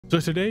So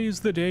today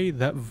is the day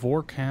that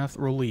Vorkath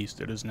released.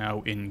 It is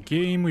now in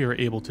game. We are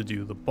able to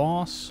do the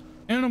boss.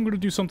 And I'm going to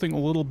do something a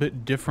little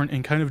bit different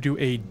and kind of do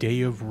a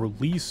day of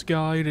release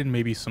guide and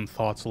maybe some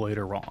thoughts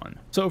later on.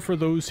 So for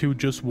those who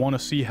just want to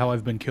see how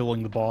I've been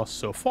killing the boss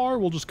so far,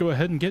 we'll just go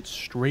ahead and get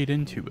straight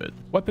into it.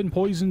 Weapon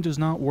poison does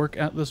not work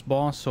at this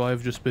boss, so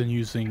I've just been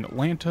using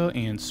Lanta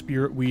and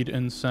Spirit Weed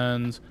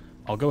Incense.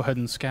 I'll go ahead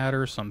and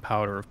scatter some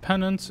Powder of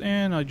Penance,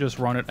 and I just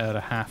run it at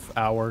a half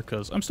hour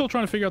because I'm still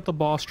trying to figure out the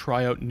boss,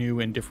 try out new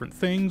and different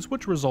things,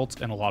 which results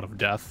in a lot of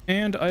death.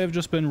 And I have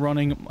just been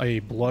running a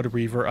Blood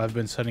Reaver. I've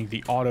been setting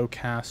the auto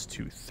cast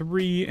to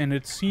 3, and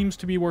it seems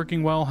to be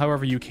working well.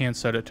 However, you can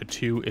set it to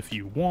 2 if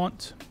you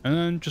want. And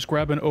then just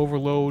grab an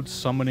Overload,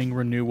 Summoning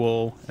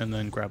Renewal, and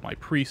then grab my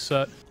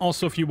preset.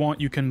 Also, if you want,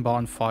 you can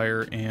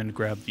Bonfire and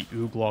grab the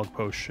Ooglog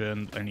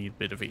Potion. Any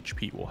bit of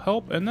HP will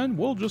help, and then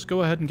we'll just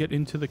go ahead and get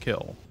into the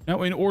kill.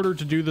 Now, in order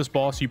to do this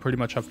boss, you pretty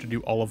much have to do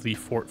all of the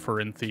Fort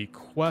Ferinthe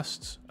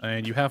quests,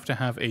 and you have to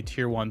have a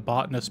tier 1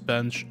 botanist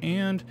bench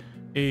and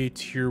a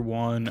tier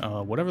 1,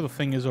 whatever the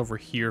thing is over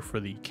here for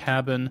the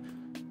cabin.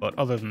 But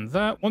other than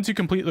that, once you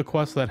complete the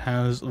quest that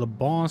has the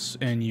boss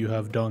and you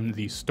have done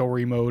the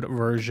story mode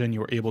version,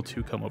 you're able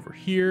to come over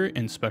here,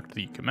 inspect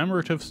the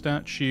commemorative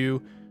statue,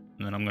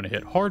 and then I'm going to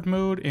hit hard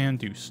mode and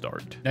do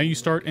start. Now you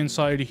start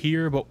inside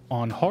here, but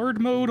on hard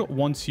mode,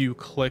 once you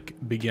click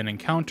begin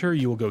encounter,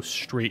 you will go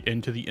straight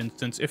into the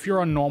instance. If you're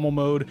on normal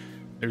mode,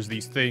 there's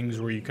these things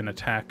where you can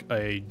attack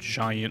a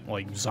giant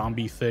like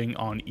zombie thing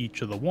on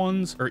each of the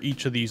ones, or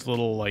each of these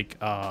little like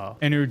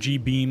energy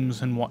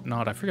beams and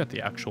whatnot. I forgot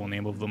the actual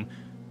name of them.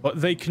 But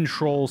they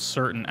control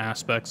certain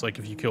aspects, like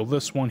if you kill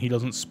this one, he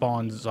doesn't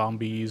spawn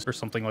zombies or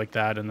something like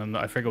that, and then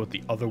I forget what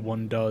the other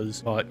one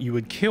does. But you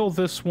would kill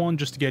this one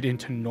just to get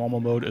into normal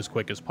mode as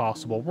quick as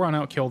possible, run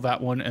out, kill that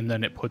one, and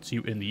then it puts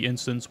you in the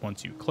instance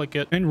once you click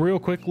it. And real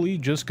quickly,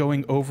 just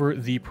going over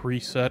the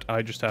preset,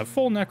 I just have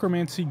full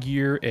necromancy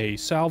gear, a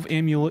salve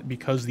amulet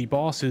because the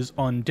boss is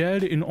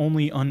undead and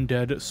only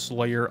undead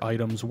slayer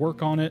items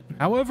work on it.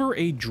 However,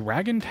 a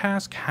dragon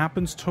task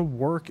happens to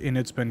work, and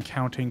it's been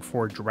counting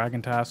for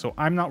dragon tasks, so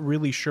I'm not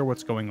really sure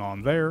what's going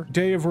on there.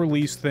 Day of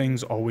release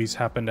things always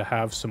happen to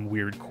have some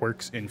weird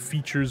quirks and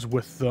features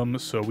with them,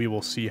 so we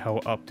will see how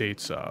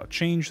updates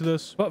change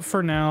this. But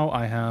for now,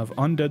 I have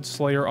Undead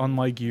Slayer on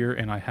my gear,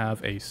 and I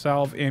have a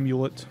Salve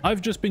Amulet. I've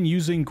just been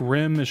using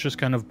Grim. It's just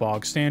kind of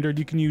bog standard.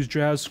 You can use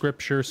Jazz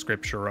Scripture,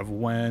 Scripture of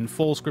When,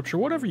 Full Scripture,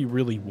 whatever you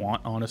really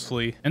want,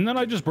 honestly. And then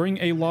I just bring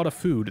a lot of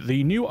food.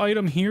 The new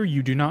item here,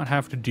 you do not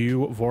have to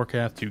do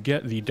Vorkath to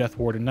get the Death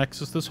Warden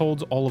Nexus. This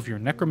holds all of your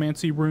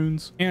Necromancy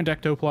runes and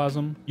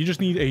Ectoplasm. You just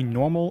need a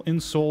normal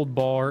ensouled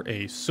bar,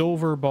 a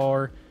silver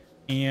bar,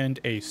 and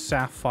a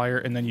sapphire,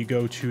 and then you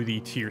go to the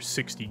tier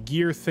 60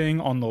 gear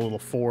thing on the little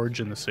forge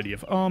in the city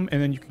of and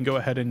then you can go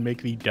ahead and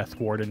make the Death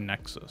Warden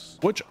Nexus,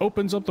 which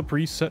opens up the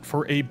preset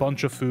for a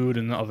bunch of food.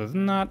 And other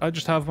than that, I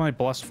just have my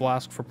Blessed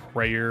Flask for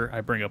prayer.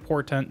 I bring a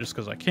Portent just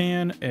because I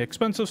can,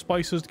 expensive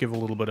spices to give a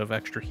little bit of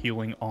extra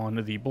healing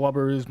on the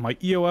blubbers. My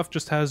EOF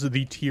just has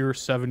the tier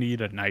 70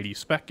 to 90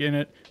 spec in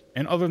it.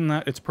 And other than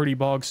that, it's pretty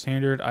bog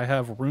standard. I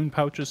have rune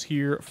pouches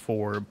here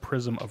for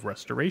Prism of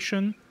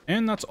Restoration.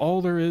 And that's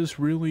all there is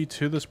really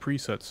to this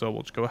preset. So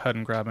we'll just go ahead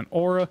and grab an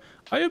aura.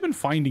 I have been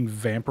finding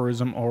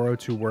Vampirism aura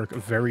to work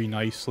very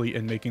nicely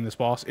in making this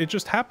boss. It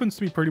just happens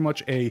to be pretty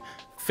much a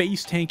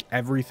face tank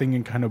everything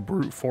and kind of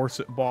brute force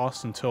it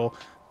boss until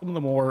some of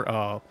the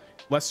more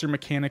lesser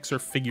mechanics are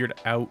figured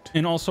out.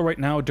 And also right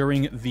now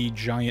during the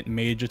giant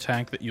mage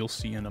attack that you'll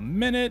see in a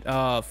minute,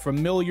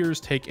 familiars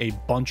take a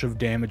bunch of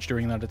damage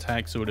during that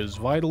attack, so it is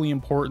vitally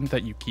important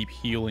that you keep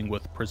healing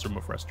with Prism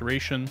of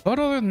Restoration. But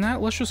other than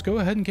that, let's just go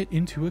ahead and get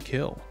into a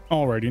kill.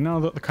 Alrighty, now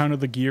that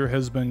the gear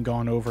has been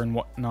gone over and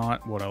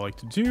whatnot, what I like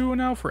to do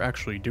now for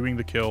actually doing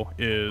the kill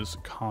is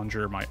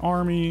conjure my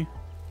army,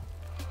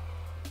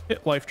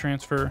 hit life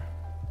transfer,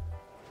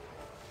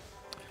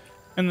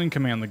 and then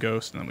command the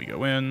ghost, and then we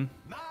go in,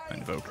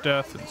 invoke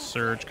death, and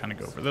surge, kind of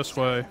go over this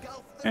way,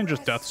 and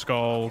just death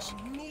skulls,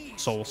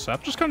 soul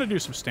sap, just kind of do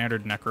some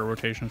standard necro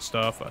rotation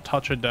stuff, a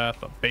touch of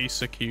death, a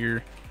basic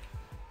here,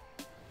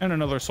 and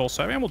another soul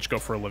sap, and we'll just go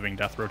for a living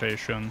death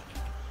rotation.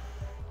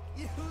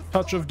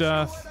 Touch of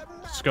death,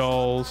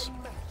 skulls,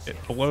 hit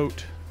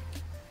bloat,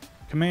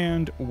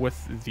 command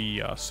with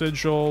the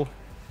sigil,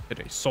 hit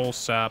a soul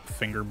sap,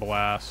 finger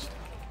blast,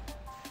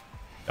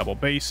 double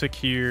basic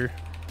here,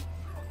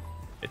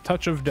 a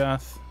touch of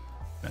death,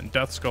 then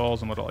death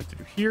skulls. And what I like to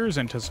do here is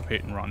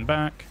anticipate and run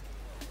back,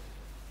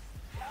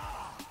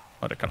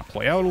 let it kind of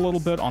play out a little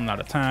bit on that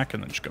attack,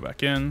 and then just go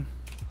back in.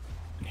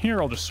 And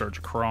here I'll just surge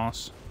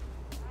across,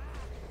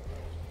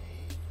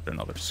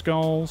 another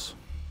skulls,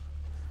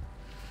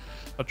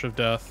 touch of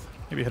death,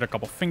 maybe hit a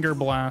couple finger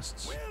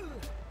blasts.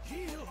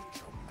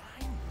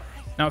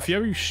 Now, if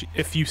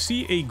you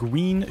see a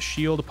green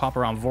shield pop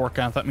around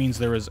Vorkath, that means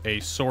there is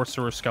a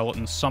sorcerer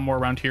skeleton somewhere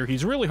around here.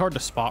 He's really hard to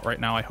spot right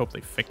now. I hope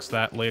they fix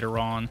that later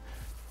on.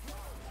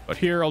 But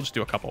here, I'll just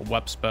do a couple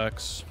web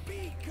specs.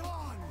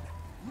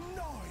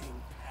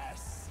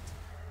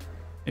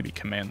 Maybe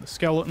command the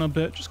skeleton a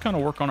bit. Just kind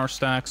of work on our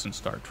stacks and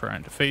start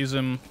trying to phase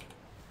him.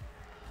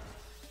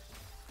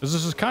 Because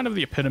this is kind of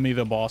the epitome of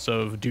the boss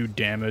of do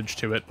damage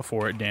to it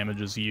before it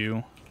damages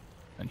you.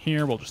 And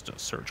here we'll just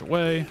surge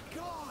away.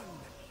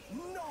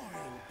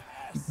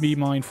 Be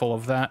mindful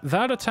of that.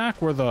 That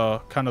attack where the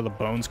kind of the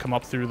bones come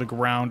up through the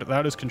ground,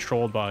 that is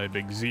controlled by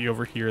Big Z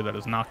over here. That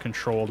is not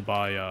controlled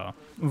by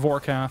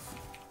Vorkath.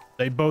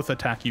 They both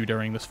attack you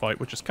during this fight,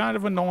 which is kind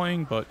of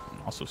annoying, but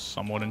also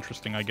somewhat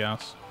interesting, I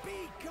guess.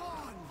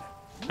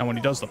 And when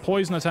he does the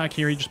poison attack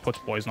here, he just puts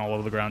poison all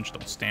over the ground. Just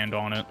don't stand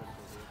on it.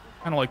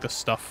 Kind of like the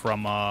stuff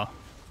from,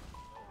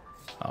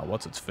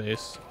 what's its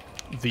face?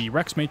 The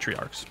Rex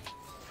Matriarchs.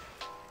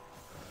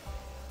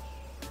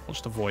 We'll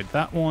just avoid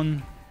that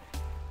one.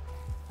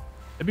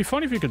 It'd be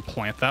funny if you could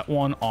plant that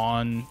one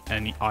on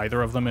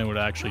either of them and it would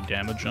actually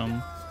damage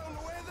them.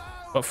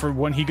 But for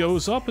when he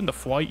goes up into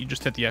flight, you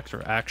just hit the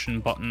extra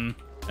action button,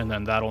 and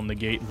then that'll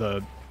negate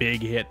the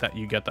big hit that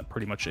you get that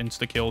pretty much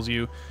insta-kills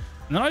you.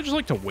 And then I just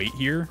like to wait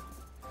here.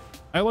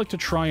 I like to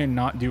try and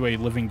not do a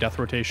living death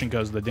rotation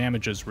because the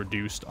damage is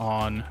reduced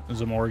on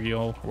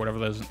Zamorgil, or whatever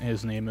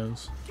his name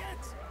is.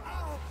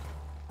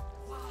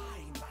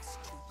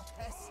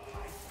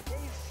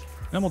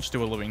 Then we'll just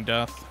do a living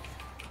death.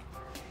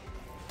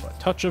 A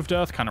touch of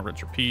death, kind of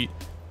rinse repeat.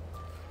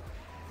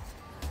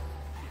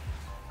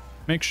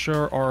 Make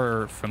sure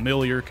our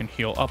familiar can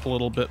heal up a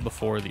little bit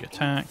before the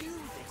attack.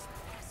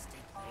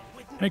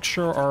 Make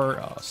sure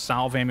our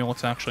salve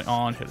amulet's actually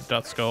on. Hit a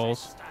Death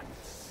Skulls.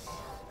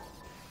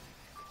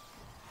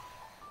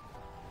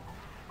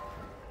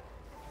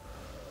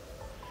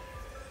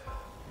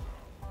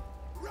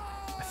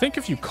 I think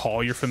if you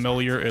call your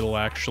familiar, it'll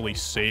actually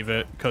save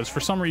it, because for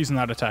some reason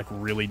that attack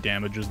really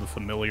damages the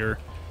familiar.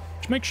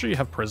 Just make sure you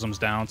have prisms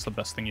down. It's the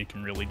best thing you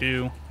can really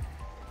do.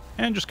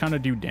 And just kind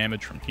of do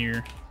damage from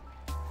here.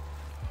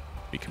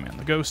 We command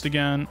the ghost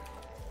again.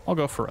 I'll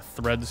go for a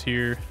threads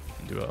here.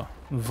 Do a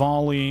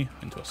volley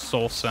into a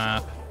soul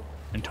sap,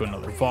 into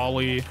another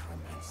volley.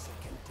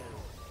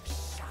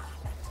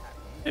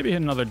 Maybe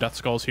hit another death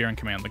skulls here and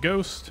command the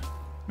ghost.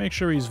 Make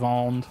sure he's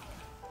volmed.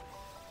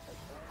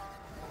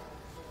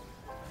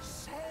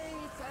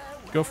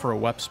 Go for a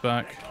wep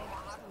spec.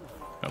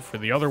 Go for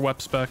the other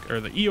wep spec, or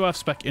the EOF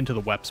spec into the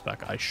wep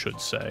spec, I should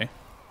say.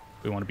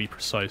 We want to be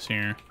precise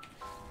here.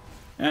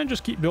 And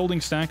just keep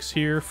building stacks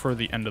here for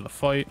the end of the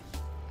fight.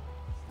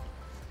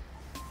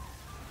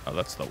 Oh,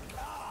 that's the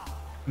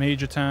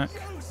mage attack,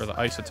 or the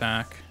ice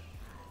attack.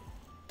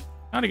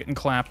 Kind of getting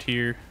clapped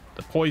here.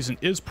 The poison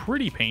is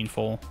pretty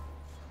painful.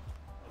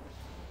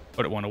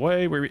 But it went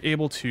away. We were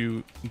able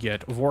to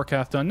get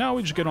Vorkath done. Now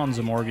we just get on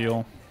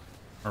Zamorgil.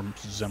 Or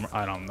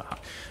I don't know.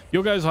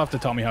 You guys have to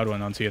tell me how to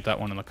enunciate that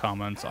one in the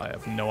comments. I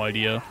have no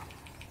idea.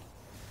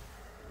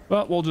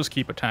 But we'll just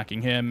keep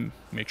attacking him.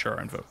 Make sure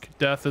our Invoke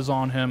Death is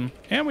on him.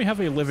 And we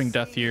have a Living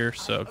Death here,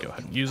 so go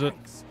ahead and use it.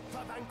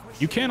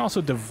 You can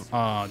also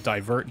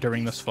divert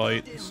during this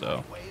fight,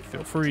 so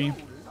feel free.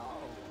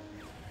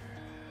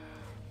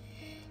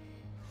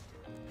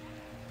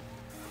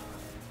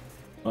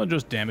 I'll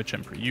just damage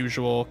him per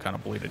usual. Kind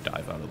of Bladed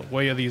Dive out of the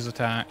way of these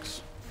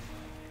attacks.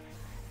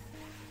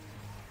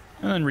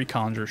 And then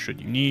reconjure should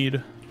you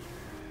need.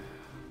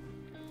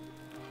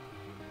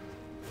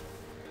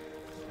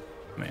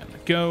 Command the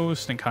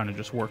ghost and kind of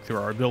just work through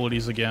our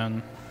abilities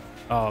again.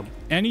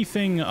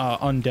 Anything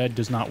undead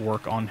does not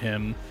work on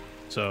him,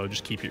 so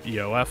just keep your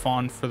EOF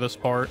on for this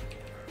part.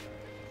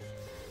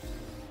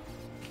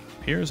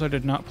 Appears I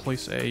did not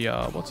place a,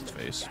 what's its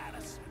face?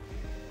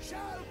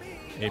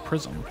 A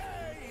prism.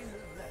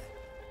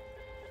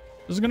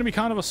 This is going to be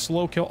kind of a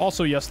slow kill.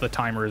 Also, yes, the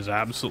timer is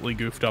absolutely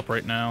goofed up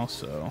right now,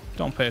 so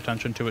don't pay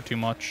attention to it too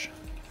much.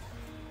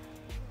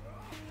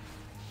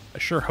 I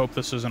sure hope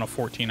this isn't a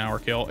 14-hour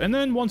kill. And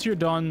then once you're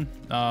done,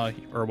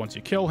 or once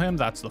you kill him,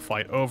 that's the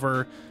fight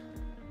over.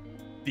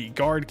 The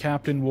guard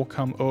captain will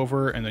come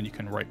over, and then you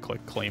can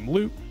right-click claim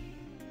loot.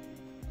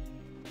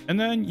 And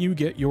then you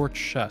get your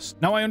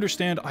chest. Now, I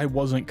understand I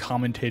wasn't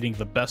commentating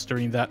the best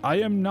during that. I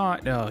am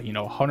not,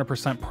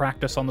 100%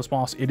 practice on this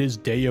boss. It is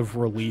day of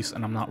release,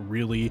 and I'm not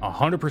really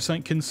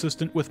 100%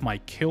 consistent with my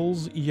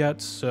kills yet,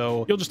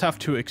 so you'll just have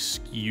to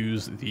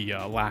excuse the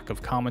lack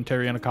of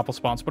commentary in a couple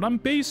spots. But I'm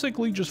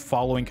basically just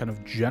following kind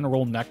of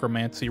general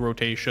necromancy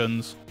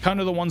rotations,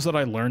 kind of the ones that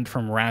I learned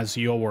from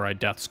Raziel, where I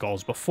death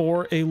skulls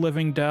before a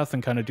living death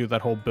and kind of do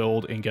that whole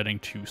build in getting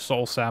 2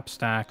 soul sap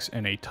stacks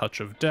and a touch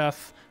of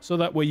death, so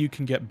that way you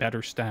can get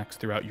better stacks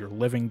throughout your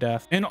living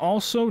death. And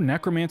also,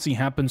 necromancy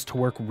happens to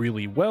work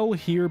really well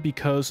here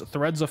because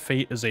Threads of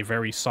Fate is a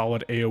very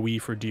solid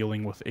AoE for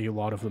dealing with a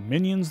lot of the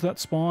minions that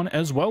spawn,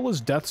 as well as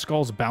death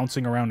skulls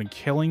bouncing around and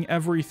killing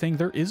everything.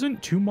 There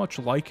isn't too much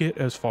like it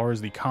as far as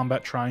the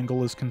combat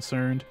triangle is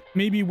concerned.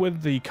 Maybe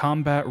with the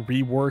combat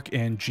rework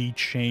and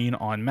G-Chain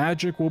on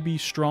magic will be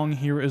strong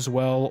here as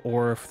well,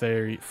 or if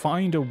they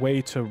find a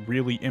way to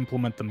really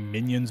implement the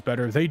minions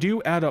better. They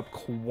do add up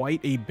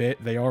quite a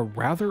bit. They are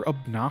rather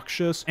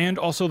obnoxious, obnoxious. And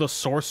also the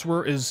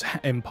sorcerer is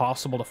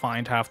impossible to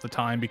find half the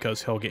time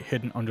because he'll get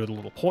hidden under the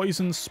little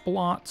poison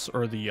splots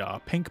or the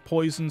pink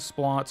poison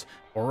splots,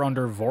 or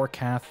under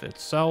Vorkath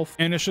itself,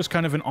 and it's just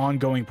kind of an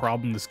ongoing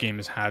problem this game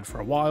has had for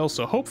a while,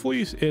 so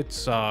hopefully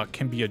it's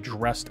can be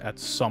addressed at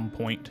some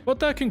point. But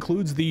that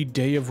concludes the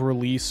day of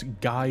release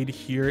guide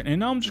here, and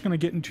now I'm just going to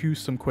get into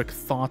some quick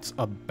thoughts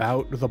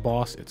about the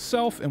boss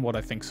itself and what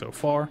I think so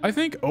far. I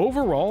think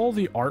overall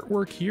the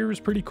artwork here is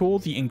pretty cool,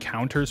 the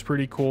encounter is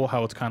pretty cool,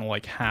 how it's kind of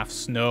like half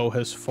snow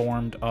has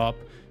formed up,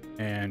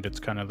 and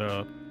it's kind of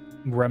the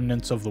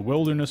remnants of the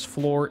wilderness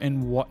floor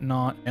and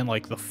whatnot, and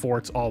like the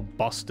fort's all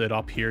busted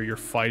up here. You're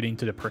fighting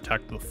to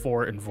protect the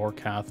fort, and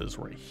Vorkath is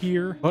right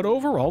here. But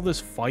overall, this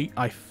fight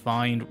I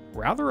find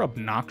rather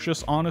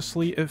obnoxious,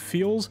 honestly. It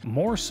feels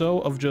more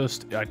so of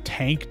just a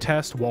tank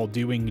test while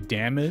doing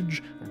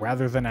damage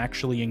rather than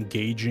actually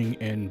engaging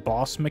in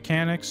boss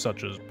mechanics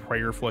such as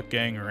prayer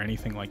flicking or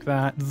anything like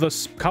that.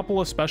 The couple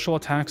of special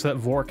attacks that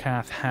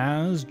Vorkath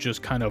has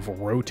just kind of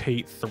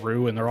rotate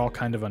through, and they're all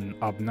kind of an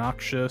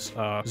obnoxious.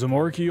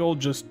 Zamorkiel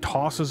just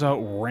tosses out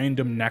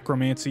random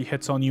necromancy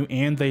hits on you,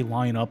 and they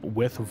line up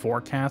with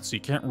Vorkath, so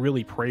you can't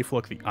really pray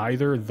flick the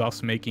either,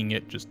 thus making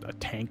it just a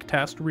tank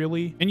test,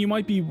 really. And you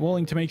might be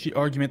willing to make the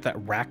argument that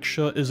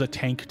Raksha is a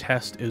tank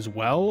test as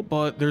well,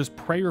 but there's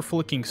prayer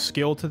flicking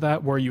skill to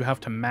that where you have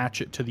to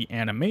match it to the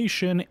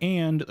animation,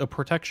 and the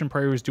protection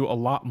prayers do a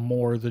lot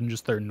more than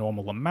just their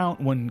normal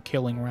amount when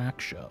killing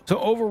Raksha. So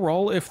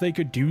overall, if they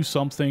could do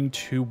something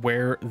to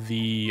where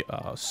the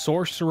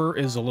sorcerer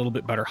is a little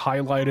bit better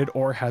highlighted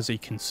or has a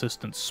consistent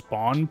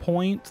spawn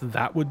point,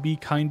 that would be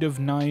kind of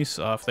nice.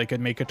 If they could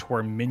make it to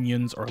where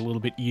minions are a little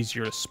bit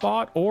easier to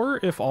spot,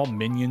 or if all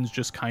minions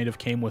just kind of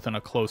came within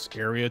a close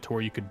area to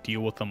where you could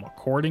deal with them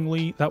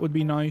accordingly, that would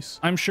be nice.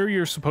 I'm sure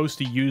you're supposed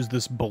to use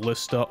this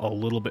ballista a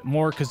little bit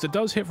more because it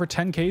does hit for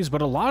 10Ks,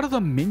 but a lot of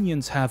the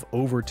minions have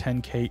over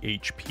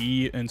 10k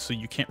HP, and so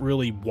you can't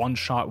really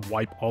one-shot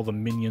wipe all the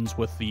minions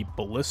with the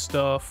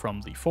ballista from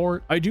the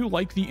fort. I do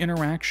like the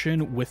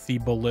interaction with the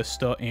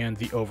ballista and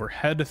the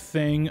overhead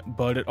thing,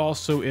 but it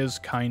also is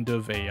kind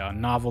of a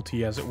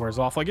novelty as it wears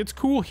off. Like, it's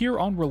cool here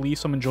on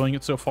release, I'm enjoying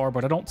it so far,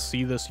 but I don't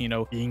see this, you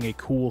know, being a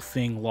cool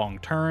thing long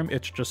term.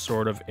 It's just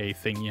sort of a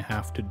thing you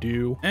have to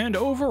do. And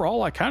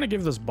overall, I kind of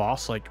give this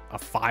boss like a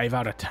 5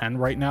 out of 10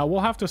 right now. We'll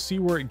have to see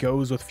where it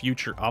goes with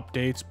future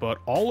updates, but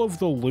all of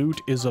the loot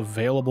is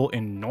available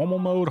in normal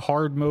mode.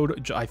 Hard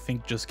mode, I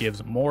think, just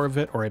gives more of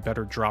it, or a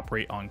better drop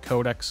rate on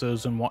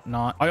codexes and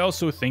whatnot. I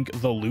also think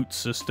the loot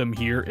system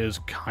here is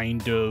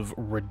kind of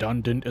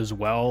redundant as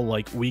well.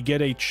 Like, we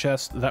get a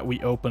chest that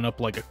we open up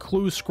like a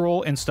clue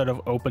scroll instead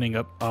of opening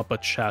up a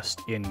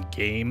chest in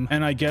game.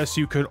 And I guess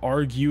you could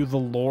argue the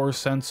lore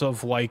sense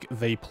of like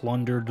they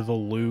plundered the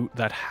loot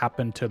that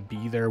happened to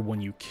be there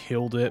when you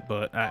killed it,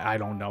 but I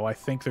don't know. I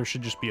think there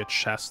should just be a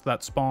chest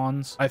that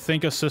spawns. I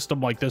think a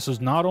system like this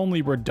is not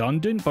only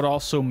redundant, but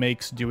also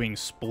makes doing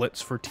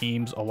splits for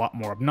teams a lot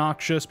more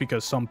obnoxious,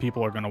 because some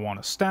people are going to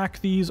want to stack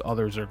these,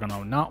 others are going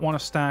to not want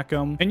to stack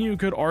them. And you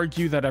could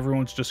argue that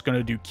everyone's just going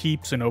to do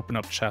keeps and open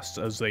up chests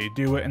as they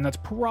do it, and that's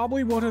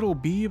probably what it'll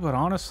be, but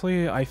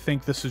honestly, I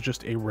think this is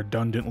just a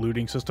redundant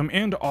looting system.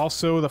 And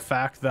also the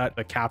fact that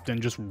the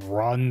captain just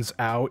runs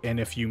out, and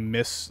if you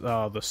miss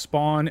the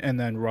spawn and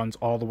then runs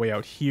all the way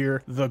out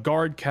here, the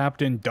guard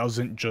captain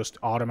doesn't just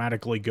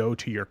automatically go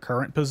to your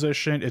current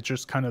position. It's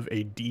just kind of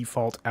a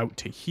default out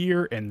to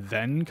here and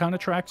then kind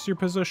of tracks your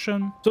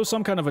position. So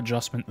some kind of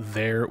adjustment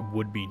there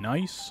would be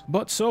nice.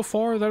 But so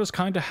far, that is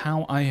kind of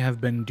how I have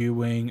been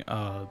doing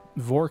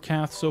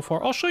Vorkath so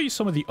far. I'll show you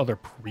some of the other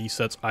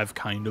presets I've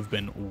kind of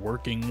been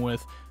working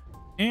with.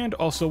 And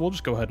also, we'll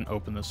just go ahead and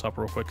open this up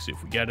real quick, see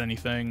if we get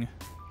anything.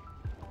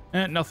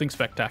 And nothing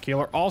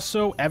spectacular.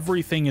 Also,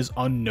 everything is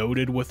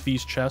unnoted with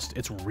these chests.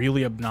 It's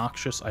really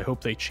obnoxious. I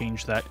hope they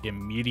change that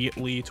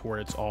immediately to where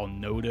it's all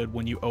noted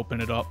when you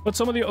open it up. But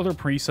some of the other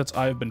presets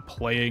I've been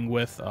playing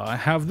with, I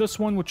have this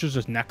one, which is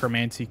just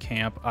Necromancy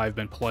Camp. I've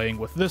been playing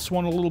with this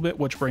one a little bit,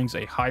 which brings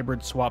a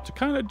hybrid swap to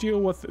kind of deal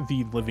with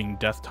the living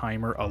death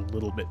timer a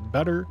little bit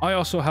better. I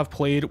also have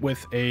played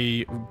with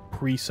a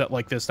preset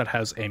like this that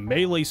has a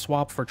melee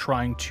swap for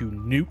trying to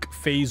nuke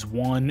phase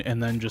 1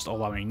 and then just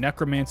allowing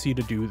Necromancy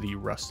to do the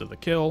rest of the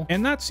kill,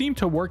 and that seemed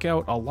to work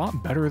out a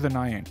lot better than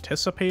I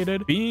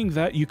anticipated, being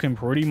that you can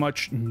pretty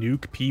much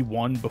nuke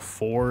P1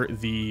 before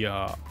the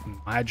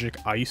magic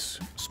ice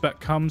spec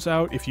comes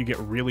out if you get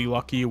really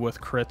lucky with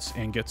crits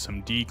and get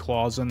some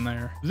D-claws in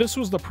there. This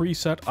was the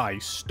preset I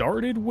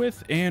started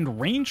with,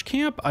 and range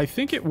camp, I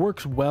think it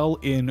works well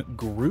in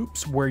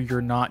groups where you're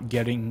not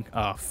getting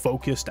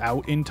focused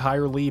out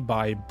entirely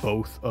by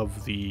both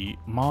of the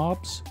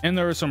mobs, and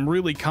there are some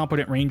really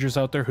competent rangers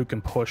out there who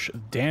can push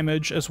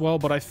damage as well,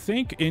 but I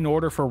think in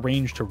order for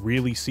range to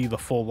really see the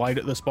full light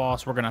at this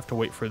boss, we're gonna have to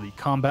wait for the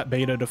combat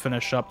beta to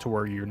finish up to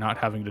where you're not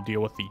having to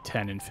deal with the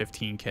 10 and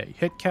 15k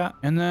hit cap.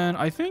 And then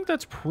I think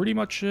that's pretty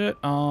much it.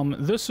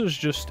 This is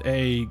just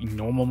a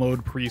normal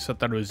mode preset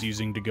that I was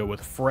using to go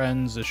with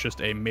friends. It's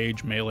just a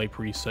mage melee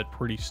preset,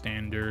 pretty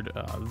standard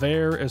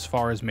there as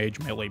far as mage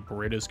melee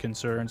Brit is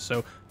concerned.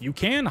 So you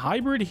can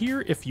hybrid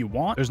here if you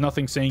want. There's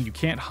nothing saying you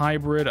can't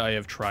hybrid. I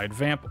have tried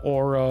Vamp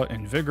Aura,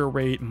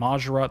 Invigorate,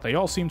 Majorat. They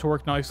all seem to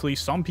work nicely.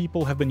 Some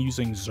people have been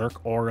using Zerk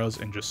auras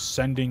and just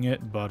sending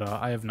it, but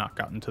I have not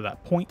gotten to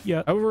that point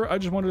yet. However, I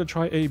just wanted to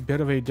try a bit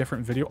of a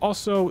different video.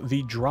 Also,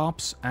 the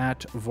drops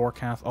at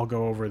Vorkath, I'll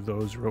go over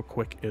those real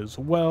quick as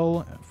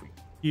well. If we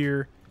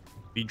here,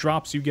 the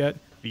drops you get.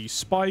 The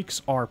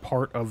spikes are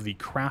part of the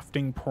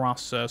crafting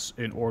process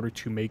in order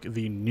to make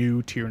the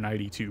new tier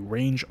 92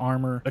 range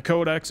armor. The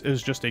codex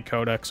is just a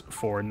codex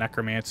for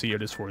necromancy.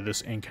 It is for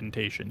this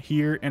incantation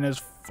here. And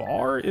as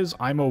far as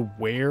I'm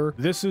aware,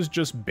 this is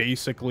just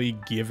basically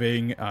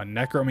giving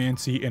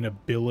necromancy an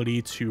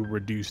ability to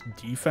reduce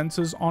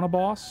defenses on a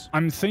boss.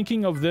 I'm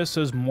thinking of this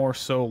as more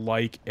so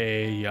like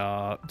a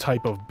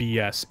type of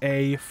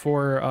BSA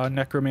for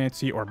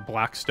necromancy or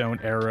Blackstone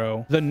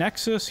Arrow. The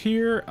Nexus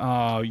here,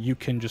 you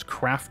can just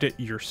craft it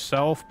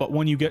yourself, but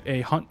when you get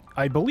a hunt,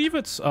 I believe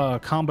it's a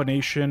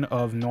combination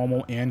of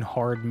normal and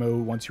hard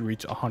mode. Once you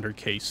reach 100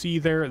 KC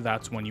there,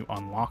 that's when you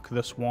unlock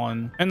this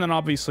one. And then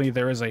obviously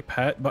there is a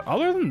pet, but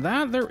other than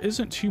that, there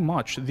isn't too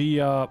much.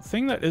 The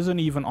thing that isn't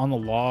even on the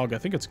log, I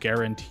think it's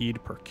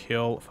guaranteed per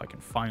kill, if I can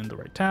find the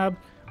right tab,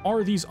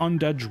 are these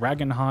undead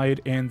dragonhide,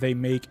 and they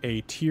make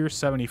a tier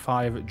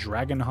 75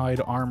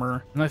 dragonhide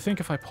armor. And I think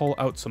if I pull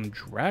out some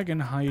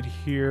dragonhide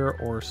here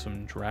or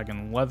some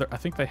dragon leather, I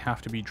think they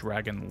have to be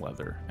dragon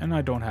leather, and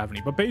I don't have any.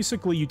 But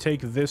basically you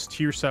take this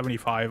tier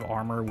 75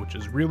 armor, which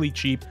is really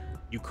cheap,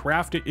 you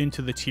craft it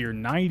into the tier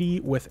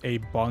 90 with a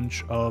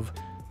bunch of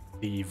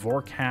the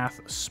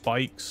Vorkath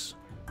spikes.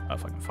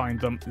 If I can find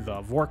them,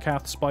 the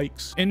Vorkath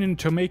spikes. And then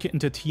to make it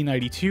into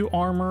T92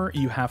 armor,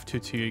 you have to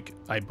take,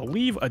 I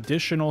believe,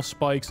 additional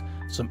spikes,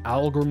 some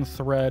Algrim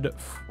thread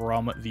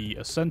from the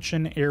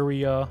Ascension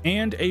area,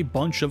 and a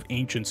bunch of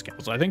ancient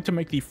scales. I think to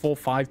make the full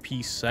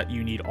 5-piece set,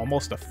 you need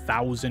almost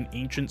 1,000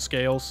 ancient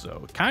scales,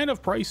 so kind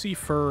of pricey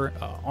for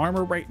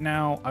armor right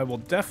now. I will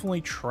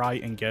definitely try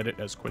and get it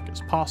as quick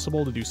as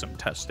possible to do some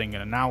testing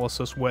and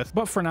analysis with,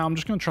 but for now, I'm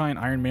just going to try and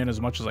Iron Man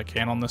as much as I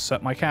can on this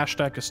set. My cash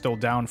stack is still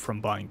down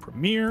from buying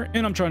Premiere,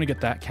 and I'm trying to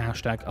get that cash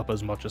stack up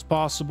as much as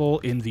possible.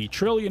 In the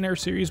Trillionaire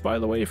series, by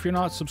the way, if you're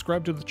not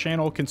subscribed to the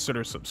channel,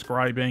 consider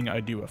subscribing. I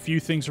do a few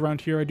things around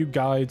here. I do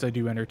guides, I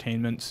do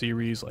entertainment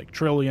series like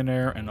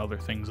Trillionaire and other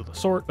things of the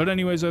sort. But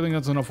anyways, I think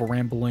that's enough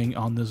rambling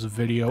on this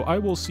video. I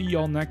will see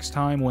y'all next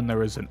time when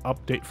there is an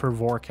update for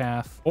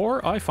Vorkath,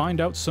 or I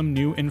find out some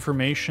new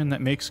information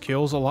that makes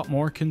kills a lot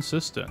more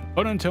consistent.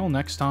 But until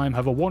next time,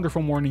 have a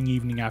wonderful morning,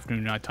 evening,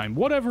 afternoon, nighttime,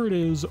 whatever it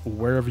is,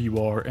 wherever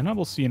you are, and I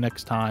will see you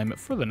next time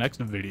for the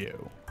next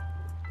video.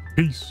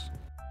 Peace.